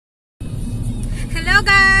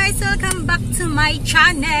guys! Welcome back to my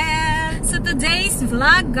channel! So today's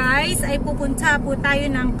vlog guys ay pupunta po tayo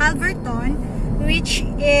ng Calverton, which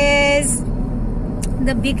is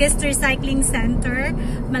the biggest recycling center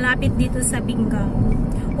malapit dito sa Bingang.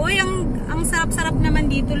 Uy, ang sarap-sarap naman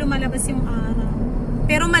dito, lumalabas yung araw.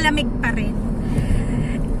 Pero malamig pa rin.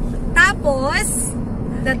 Tapos,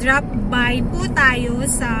 the drop by po tayo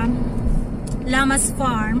sa llama's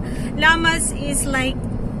farm. Llamas is like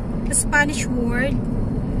a Spanish word.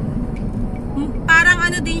 Parang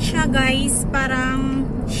ano din siya guys, parang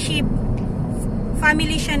sheep.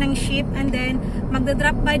 Family siya ng sheep, and then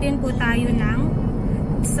magda-drop by din po tayo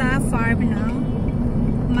sa farm ng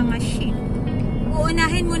mga sheep.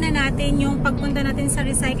 Uunahin muna natin yung pagpunta natin sa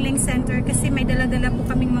recycling center kasi may dala-dala po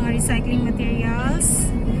kaming mga recycling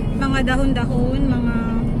materials, mga dahon-dahon, mga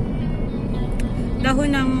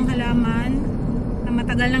dahon ng halaman na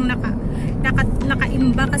matagal nang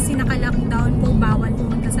nakaimba kasi naka-lockdown po, bawal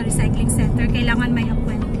pumunta sa recycling center, kailangan may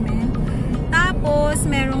appointment. Tapos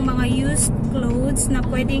merong mga used clothes na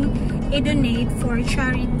pwedeng i-donate for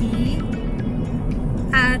charity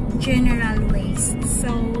at general waste.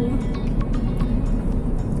 So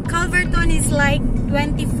Calverton is like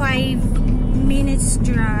 25 minutes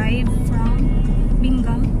drive from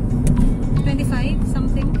Bingang. 25?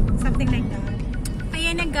 Something like that.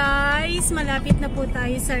 Ayan na guys, malapit na po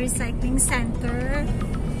tayo sa recycling center.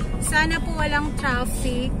 Sana po walang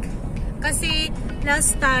traffic kasi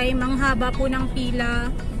last time ang haba po ng pila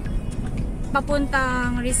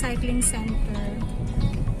papuntang recycling center.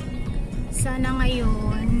 Sana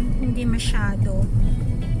ngayon hindi masyado.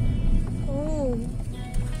 Oh,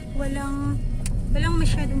 walang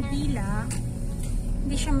masyadong pila.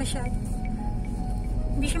 Hindi siya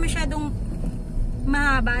masyadong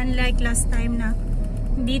mahaba, unlike last time na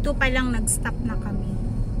dito pa lang nag-stop na kami.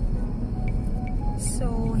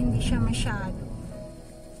 So, hindi siya masyado.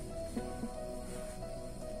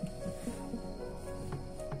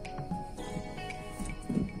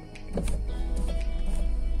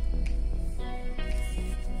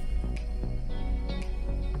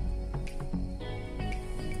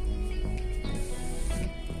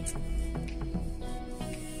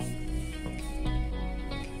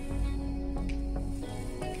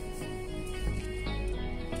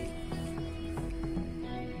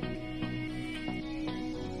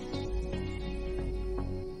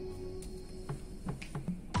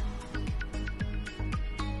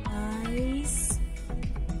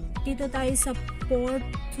 Dito tayo sa port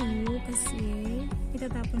 2 kasi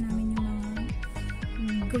itatapon namin yung mga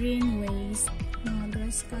green waste, mga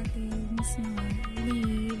grass cuttings, mga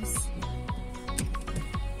leaves.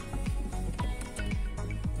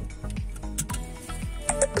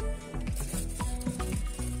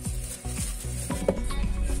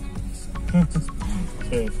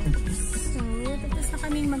 So, tapos na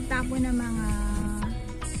kaming magtapon ng mga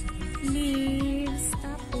leaves.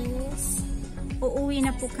 Tapos uuwi na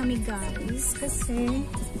po kami guys kasi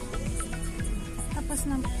tapos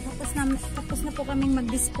na po kaming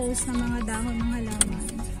mag-dispose ng mga dahon ng halaman,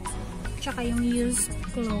 tsaka yung used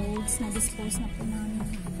clothes na dispose na po namin.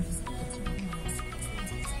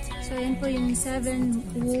 So ayan po yung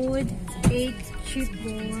 7 wood, 8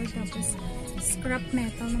 chipboard, tapos scrap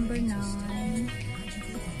metal number 9,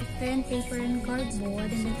 10 paper and cardboard,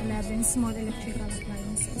 and then 11 small electrical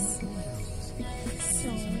appliances. So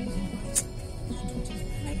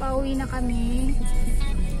pauwi na kami,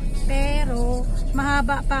 pero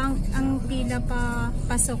mahaba pa ang pila pa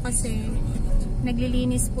pasok kasi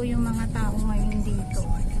naglilinis po yung mga tao ngayon dito.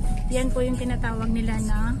 Yan po yung tinatawag nila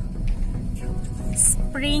na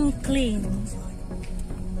spring clean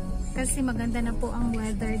kasi maganda na po ang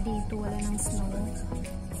weather dito, wala ng snow.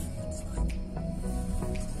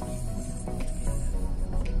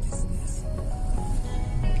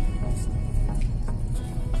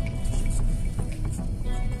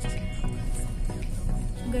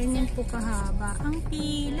 Ganyan po kahaba ang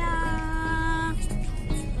pila.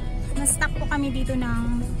 Na-stuck po kami dito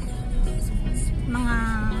ng mga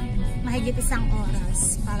mahigit 1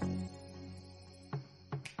 oras.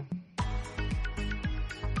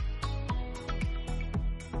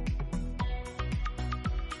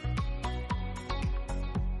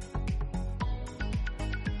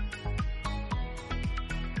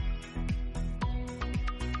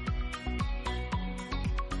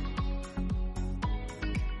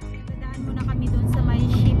 Muna kami doon sa may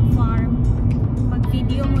sheep farm.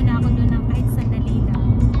 Mag-video muna ako doon ng kahit sandali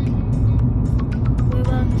lang. We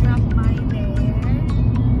will drop by there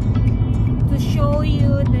to show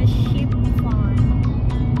you the sheep farm.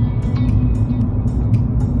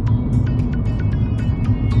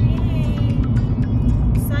 Yay!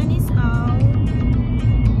 Sun is out.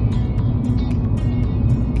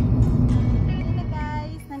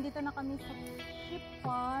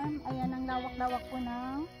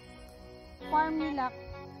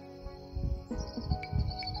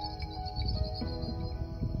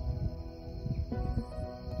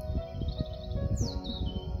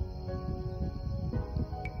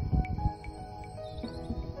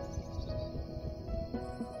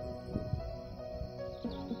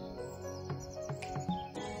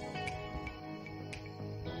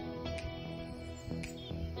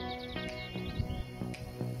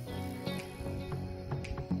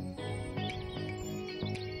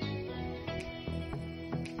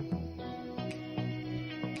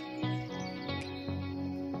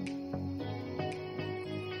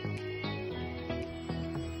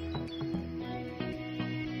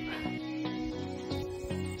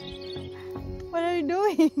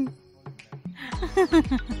 doing?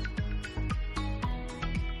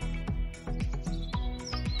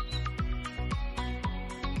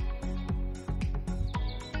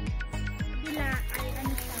 Bila ay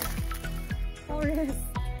ano siya? Forest.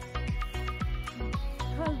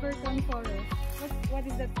 Culverton Forest. What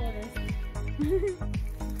is that forest?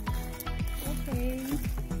 Okay.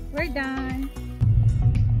 We're done.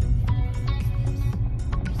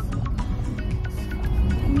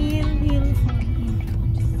 Hill Farm.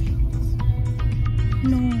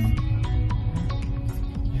 No.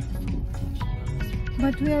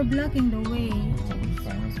 But we are blocking the way.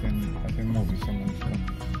 I can move if someone's coming.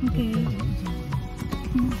 Okay.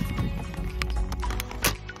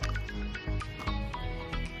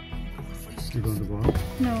 Still on the bar?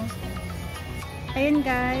 No. Ayun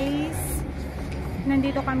guys.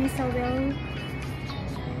 Nandito kami sa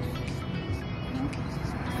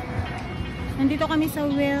Nandito kami sa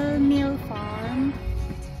Mill Farm.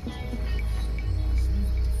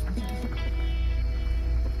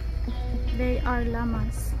 They are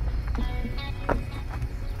llamas.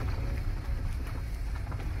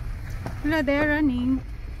 Wala, they're running.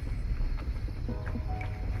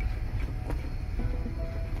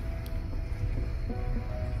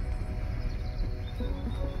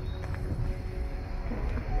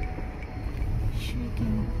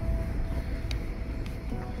 Shaking.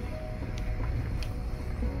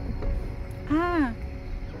 Ah,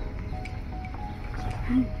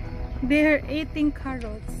 they're eating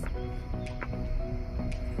carrots.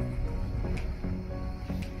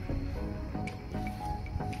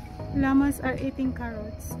 Llamas are eating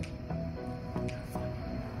carrots.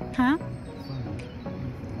 Huh?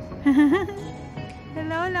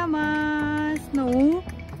 Hello, llamas. No,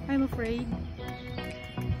 I'm afraid.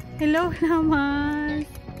 Hello, llamas.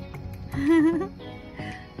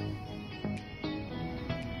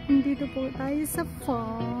 Dito po tayo sa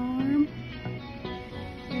farm.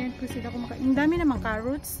 Ayan po sila kumakain. Ang dami namang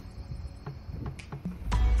carrots.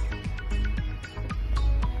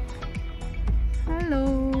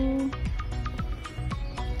 Hello.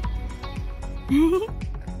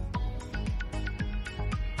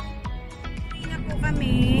 Na po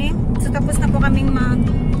kami. So tapos na po kaming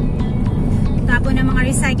magtapon ng mga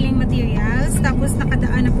recycling materials. Tapos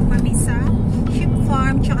nakadaan na po kami sa sheep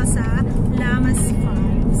farm tsaka sa llama's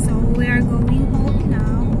farm. So we are going home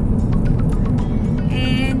now.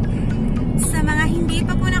 And sa mga hindi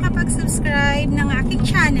pa po nakapag-subscribe ng aking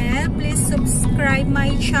channel, please subscribe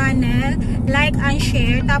my channel, like and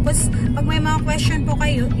share. Tapos pag may mga question po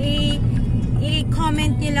kayo,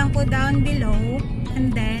 i-comment nyo lang po down below.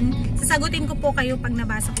 And then sasagutin ko po kayo pag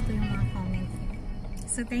nabasa ko po yung mga comment.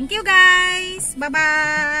 So thank you guys!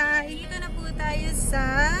 Bye-bye! Dito na po tayo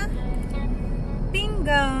sa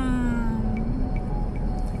Bingham.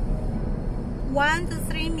 1 to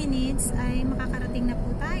 3 minutes ay makakarating na po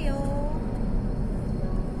tayo.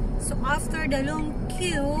 So after the long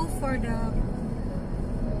queue for the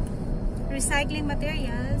recycling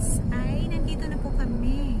materials ay nandito na po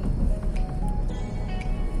kami.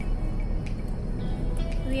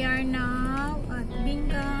 We are now at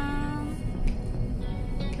Bingham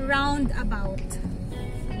roundabout.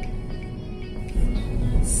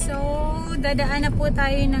 So dadaan na po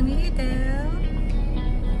tayo ng Lidl.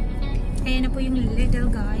 Ayan na po yung Lidl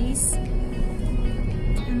guys.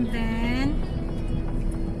 And then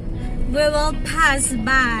we will pass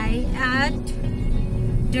by at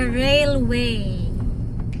the railway.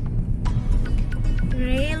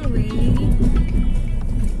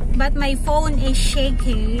 But my phone is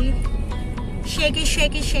shaky.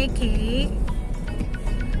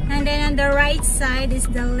 And then on the right side is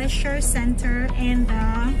the leisure center and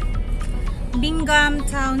the Bingham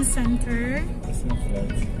Town Center.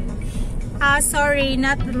 Sorry,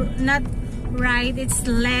 not right, it's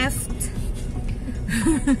left.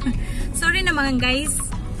 Sorry naman guys,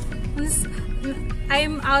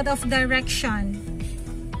 I'm out of direction.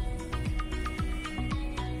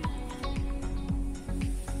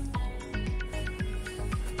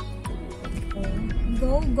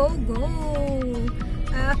 Go!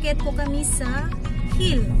 Aakyat po kami sa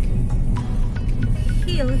hill.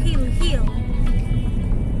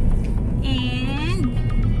 And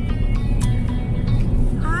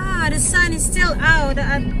the sun is still out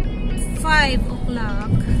at 5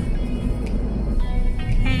 o'clock.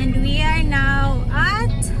 And we are now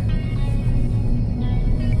at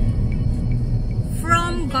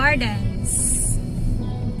From Gardens.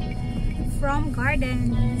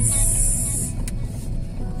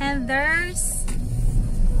 And there's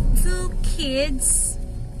 2 kids.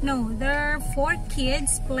 No, there are 4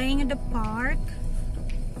 kids playing in the park.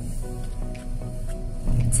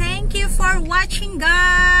 Thank you for watching,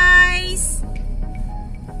 guys.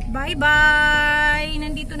 Bye-bye.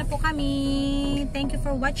 Nandito na po kami. Thank you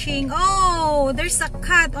for watching. Oh, there's a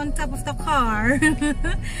cat on top of the car.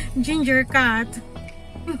 Ginger cat.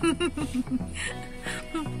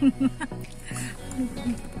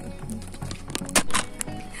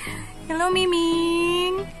 Hello,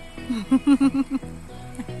 Miming.